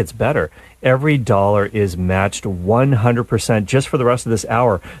off, it just gets better. Every dollar is matched 100% just for the rest of this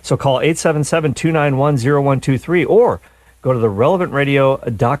hour. So call 877-291-0123 or go to the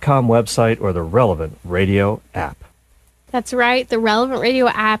relevantradio.com website or the Relevant Radio app. That's right. The Relevant Radio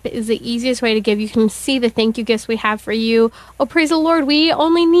app is the easiest way to give. You can see the thank you gifts we have for you. Oh, praise the Lord. We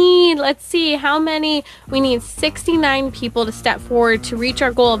only need, let's see, how many? We need 69 people to step forward to reach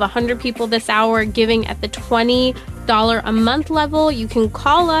our goal of 100 people this hour, giving at the $20 a month level. You can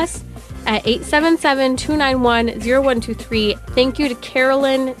call us at 877-291-0123. Thank you to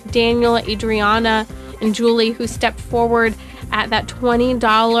Carolyn, Daniel, Adriana, and Julie who stepped forward at that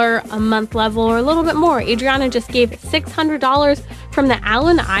 $20 a month level or a little bit more. Adriana just gave $600 from the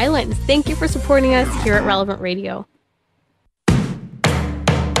Allen Islands. Thank you for supporting us here at Relevant Radio.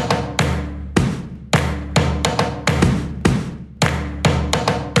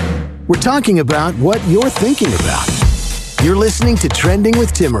 We're talking about what you're thinking about. You're listening to Trending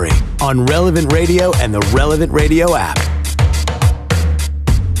with Timmery on Relevant Radio and the Relevant Radio app.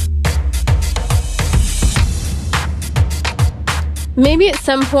 Maybe at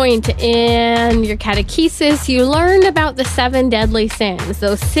some point in your catechesis, you learned about the 7 deadly sins,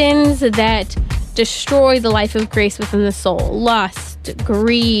 those sins that destroy the life of grace within the soul. Lust,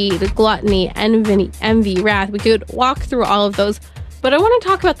 greed, gluttony, envy, wrath. We could walk through all of those, but I want to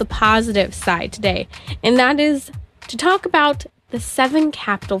talk about the positive side today, and that is to talk about the 7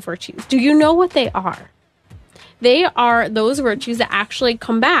 capital virtues. Do you know what they are? They are those virtues that actually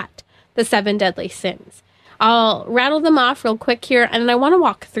combat the 7 deadly sins. I'll rattle them off real quick here, and I want to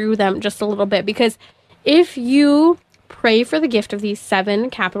walk through them just a little bit, because if you pray for the gift of these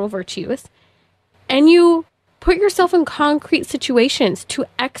 7 capital virtues and you put yourself in concrete situations to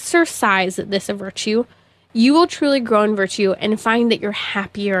exercise this virtue, you will truly grow in virtue and find that you're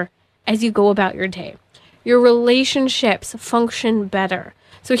happier as you go about your day. Your relationships function better.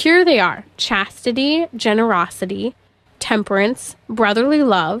 So here they are: chastity, generosity, temperance, brotherly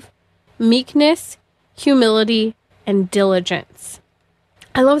love, meekness, humility, and diligence.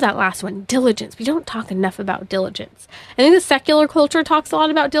 I love that last one, diligence. We don't talk enough about diligence. I think the secular culture talks a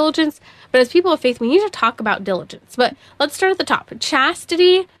lot about diligence, but as people of faith, we need to talk about diligence. But let's start at the top.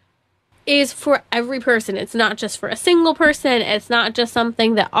 Chastity is for every person. It's not just for a single person. It's not just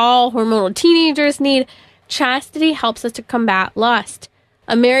something that all hormonal teenagers need. Chastity helps us to combat lust.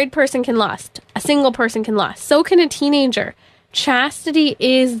 A married person can lust. A single person can lust. So can a teenager. Chastity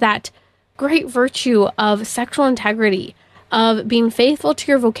is that great virtue of sexual integrity, of being faithful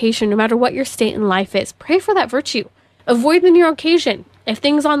to your vocation, no matter what your state in life is. Pray for that virtue. Avoid the near occasion. If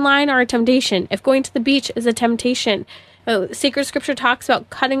things online are a temptation, if going to the beach is a temptation, sacred scripture talks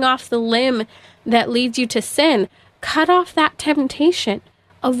about cutting off the limb that leads you to sin. Cut off that temptation.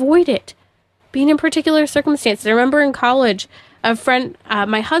 Avoid it. Being in particular circumstances. I remember in college, a friend,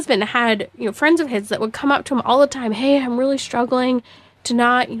 my husband had friends of his that would come up to him all the time. Hey, I'm really struggling to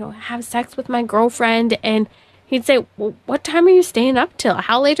not, have sex with my girlfriend. And he'd say, well, what time are you staying up till?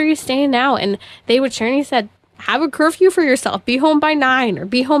 How late are you staying now? And they would share, and he said, have a curfew for yourself. Be home by 9 or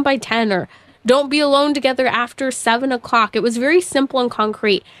be home by 10, or Don't be alone together after 7 o'clock. It was very simple and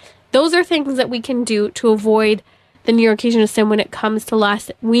concrete. Those are things that we can do to avoid the near occasion of sin when it comes to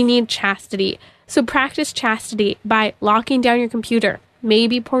lust. We need chastity. So practice chastity by locking down your computer.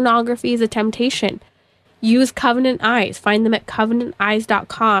 Maybe pornography is a temptation. Use Covenant Eyes. Find them at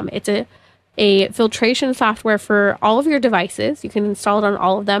covenanteyes.com. It's a filtration software for all of your devices. You can install it on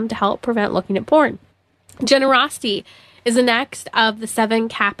all of them to help prevent looking at porn. Generosity is the next of the 7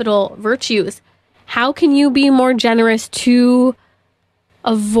 capital virtues. How can you be more generous to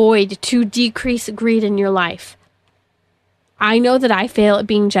decrease greed in your life? I know that I fail at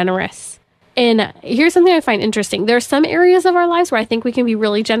being generous. And here's something I find interesting. There are some areas of our lives where I think we can be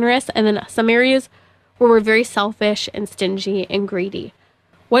really generous, and then some areas where we're very selfish and stingy and greedy.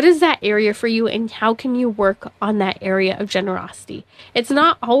 What is that area for you, and how can you work on that area of generosity? It's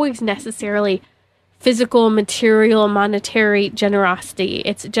not always necessarily physical, material, monetary generosity.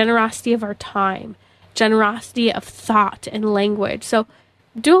 It's generosity of our time, generosity of thought and language. So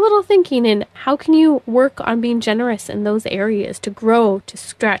do a little thinking in how can you work on being generous in those areas to grow, to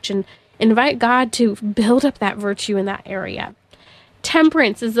stretch, and invite God to build up that virtue in that area.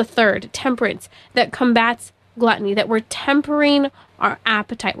 Temperance is the third. Temperance that combats gluttony, that we're tempering our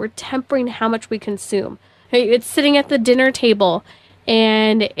appetite. We're tempering how much we consume. It's sitting at the dinner table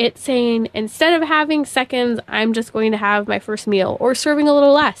and it's saying, instead of having seconds, I'm just going to have my first meal, or serving a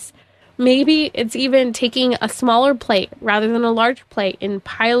little less. Maybe it's even taking a smaller plate rather than a large plate and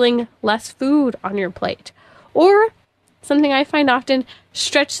piling less food on your plate. Or something I find often,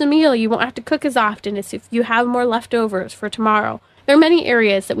 stretch the meal. You won't have to cook as often as if you have more leftovers for tomorrow. There are many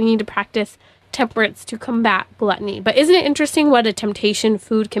areas that we need to practice temperance to combat gluttony. But isn't it interesting what a temptation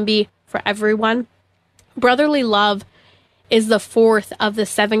food can be for everyone? Brotherly love is the fourth of the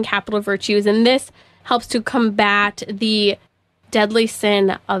 7 capital virtues, and this helps to combat the deadly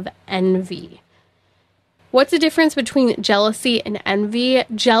sin of envy. What's the difference between jealousy and envy?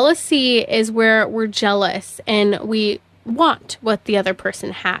 Jealousy is where we're jealous and we want what the other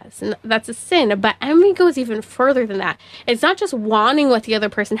person has, and that's a sin. But envy goes even further than that. It's not just wanting what the other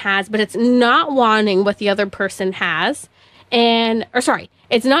person has, but it's not wanting what the other person has.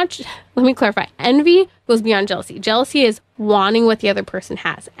 It's not, let me clarify. Envy goes beyond jealousy. Jealousy is wanting what the other person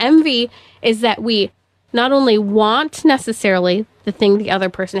has. Envy is that we not only want necessarily the thing the other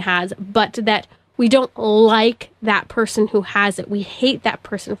person has, but that we don't like that person who has it. We hate that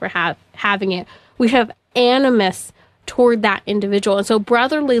person for having it. We have animus toward that individual. And so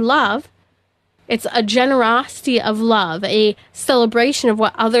brotherly love, it's a generosity of love, a celebration of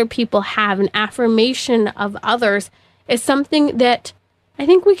what other people have, an affirmation of others, is something that I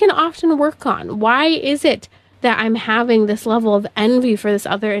think we can often work on. Why is it that I'm having this level of envy for this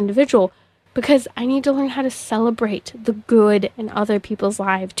other individual? Because I need to learn how to celebrate the good in other people's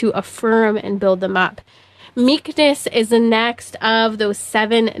lives, to affirm and build them up. Meekness is the next of those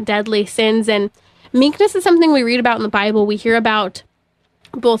 7 deadly sins. And meekness is something we read about in the Bible. We hear about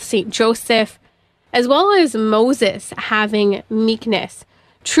both St. Joseph as well as Moses having meekness.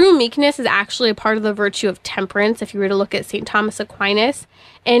 True meekness is actually a part of the virtue of temperance, if you were to look at St. Thomas Aquinas.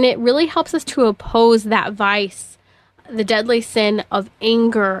 And it really helps us to oppose that vice, the deadly sin of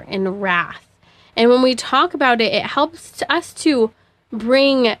anger and wrath. And when we talk about it, it helps us to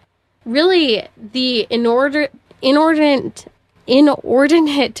bring really the inordinate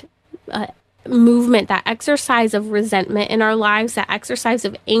movement, that exercise of resentment in our lives, that exercise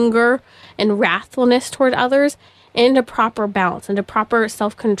of anger and wrathfulness toward others, into proper balance, into proper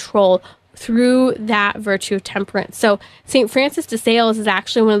self-control through that virtue of temperance. So St. Francis de Sales is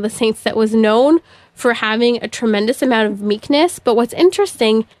actually one of the saints that was known for having a tremendous amount of meekness. But what's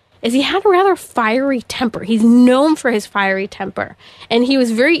interesting is he had a rather fiery temper. He's known for his fiery temper, and he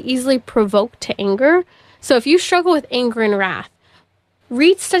was very easily provoked to anger. So if you struggle with anger and wrath,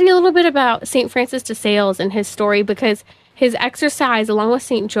 study a little bit about St. Francis de Sales and his story, because his exercise, along with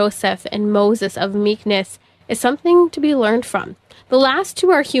St. Joseph and Moses, of meekness is something to be learned from. The last 2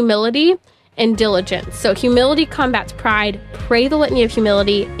 are humility and diligence. So humility combats pride. Pray the litany of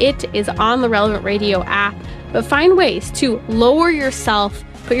humility. It is on the Relevant Radio app. But find ways to lower yourself,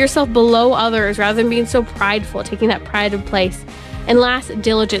 put yourself below others rather than being so prideful, taking that pride in place. And last,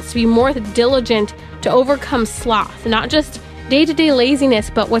 diligence. To be more diligent to overcome sloth, not just day-to-day laziness,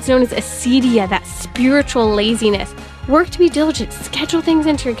 but what's known as acedia, that spiritual laziness. Work to be diligent. Schedule things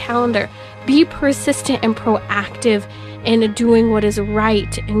into your calendar. Be persistent and proactive in doing what is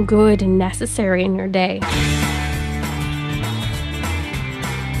right and good and necessary in your day.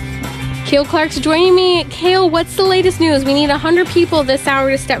 Cale Clark's joining me. Cale, what's the latest news? We need 100 people this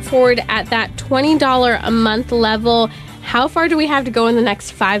hour to step forward at that $20 a month level. How far do we have to go in the next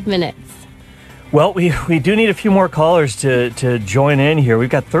 5 minutes? Well, we do need a few more callers to join in here. We've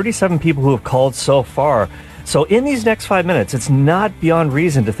got 37 people who have called so far. So in these next 5 minutes, it's not beyond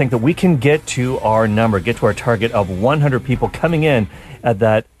reason to think that we can get to our number, get to our target of 100 people coming in at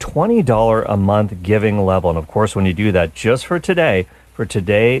that $20 a month giving level. And of course, when you do that, just for today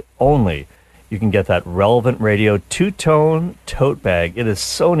only, you can get that Relevant Radio two-tone tote bag. It is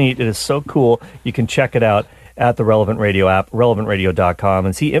so neat. It is so cool. You can check it out at the Relevant Radio app, relevantradio.com,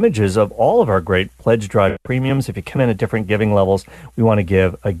 and see images of all of our great Pledge Drive premiums. If you come in at different giving levels, we want to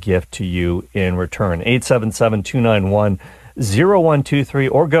give a gift to you in return.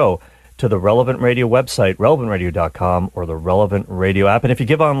 877-291-0123, or go to the Relevant Radio website, relevantradio.com, or the Relevant Radio app. And if you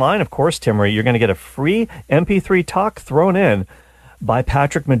give online, of course, Timmery, you're going to get a free MP3 talk thrown in by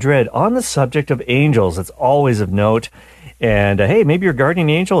Patrick Madrid on the subject of angels. It's always of note. And hey, maybe your guardian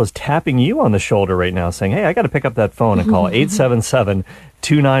angel is tapping you on the shoulder right now saying, hey, I got to pick up that phone and call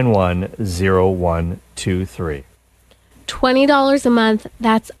 877-291-0123. $20 a month,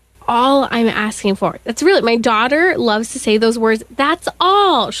 that's all I'm asking for. That's really, my daughter loves to say those words. That's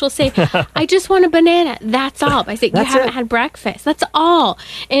all. She'll say, I just want a banana. That's all. I say, you haven't had breakfast. That's all.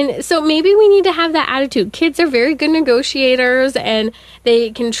 And so maybe we need to have that attitude. Kids are very good negotiators and they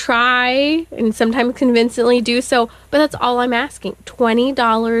can try and sometimes convincingly do so, but that's all I'm asking.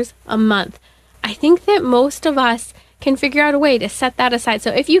 $20 a month. I think that most of us can figure out a way to set that aside.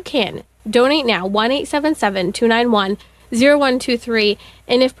 So if you can, donate now, 1-877-291-0123.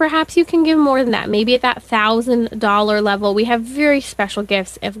 And if perhaps you can give more than that, maybe at that $1,000 level, we have very special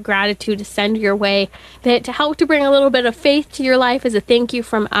gifts of gratitude to send your way that to help to bring a little bit of faith to your life as a thank you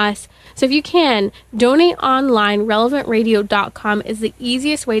from us. So if you can, donate online. relevantradio.com is the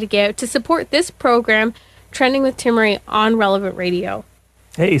easiest way to give to support this program, Trending with Timmery on Relevant Radio.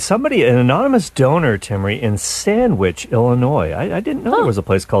 Hey, somebody, an anonymous donor, Timmery, in Sandwich, Illinois. I didn't know there was a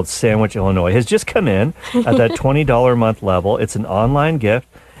place called Sandwich, Illinois. Has just come in at that $20 a month level. It's an online gift,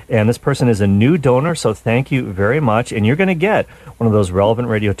 and this person is a new donor, so thank you very much. And you're going to get one of those Relevant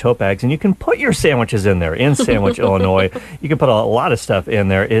Radio tote bags, and you can put your sandwiches in there in Sandwich, Illinois. You can put a lot of stuff in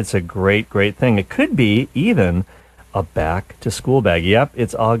there. It's a great, great thing. It could be even a back-to-school bag. Yep,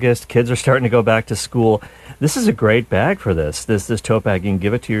 it's August. Kids are starting to go back to school. This is a great bag for this tote bag. You can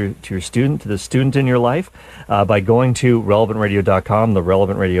give it to your student, to the student in your life, by going to relevantradio.com, the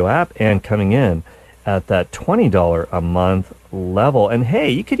Relevant Radio app, and coming in at that $20 a month level. And hey,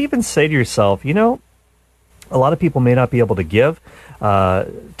 you could even say to yourself, you know, a lot of people may not be able to give.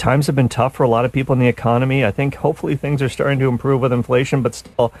 Times have been tough for a lot of people in the economy. I think hopefully things are starting to improve with inflation, but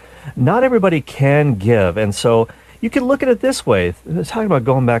still, not everybody can give. And so you can look at it this way. Talking about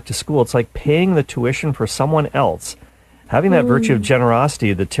going back to school, it's like paying the tuition for someone else. Having that virtue of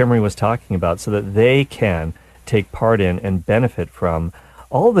generosity that Timmery was talking about so that they can take part in and benefit from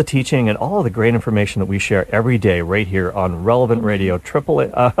all the teaching and all the great information that we share every day right here on Relevant Radio.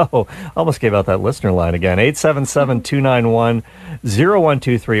 Almost gave out that listener line again.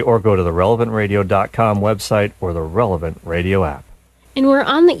 877-291-0123, or go to the relevantradio.com website or the Relevant Radio app. And we're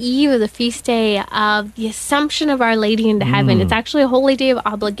on the eve of the feast day of the Assumption of Our Lady into Heaven. It's actually a holy day of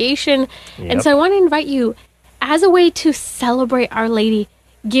obligation. Yep. And so I want to invite you, as a way to celebrate Our Lady,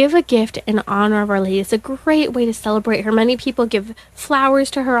 give a gift in honor of Our Lady. It's a great way to celebrate her. Many people give flowers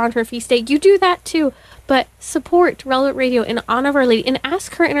to her on her feast day. You do that too. But support Relevant Radio in honor of Our Lady and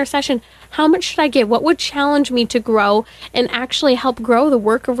ask her intercession, how much should I give? What would challenge me to grow and actually help grow the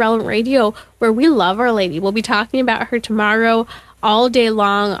work of Relevant Radio, where we love Our Lady? We'll be talking about her tomorrow all day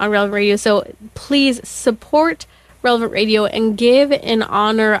long on Relevant Radio. So please support Relevant Radio and give in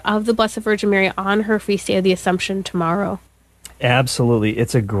honor of the Blessed Virgin Mary on her feast day of the Assumption tomorrow. Absolutely.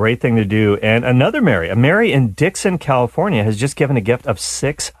 It's a great thing to do. And another Mary, a Mary in Dixon, California, has just given a gift of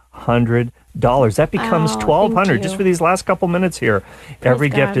 $600. That becomes $1,200 just for these last couple minutes here. Praise Every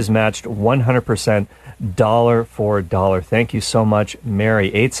God. gift is matched 100%, dollar for dollar. Thank you so much, Mary.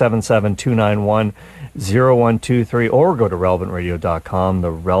 877-291-0123, or go to relevantradio.com,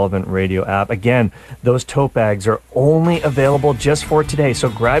 the Relevant Radio app. Again, those tote bags are only available just for today, so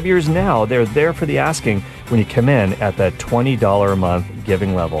grab yours now. They're there for the asking when you come in at that $20 a month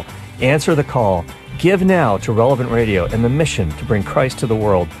giving level. Answer the call. Give now to Relevant Radio and the mission to bring Christ to the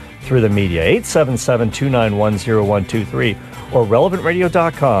world through the media. 877-291-0123 or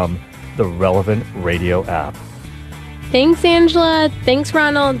relevantradio.com, the Relevant Radio app. Thanks, Angela. Thanks,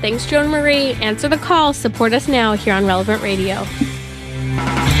 Ronald. Thanks, Joan Marie. Answer the call. Support us now here on Relevant Radio.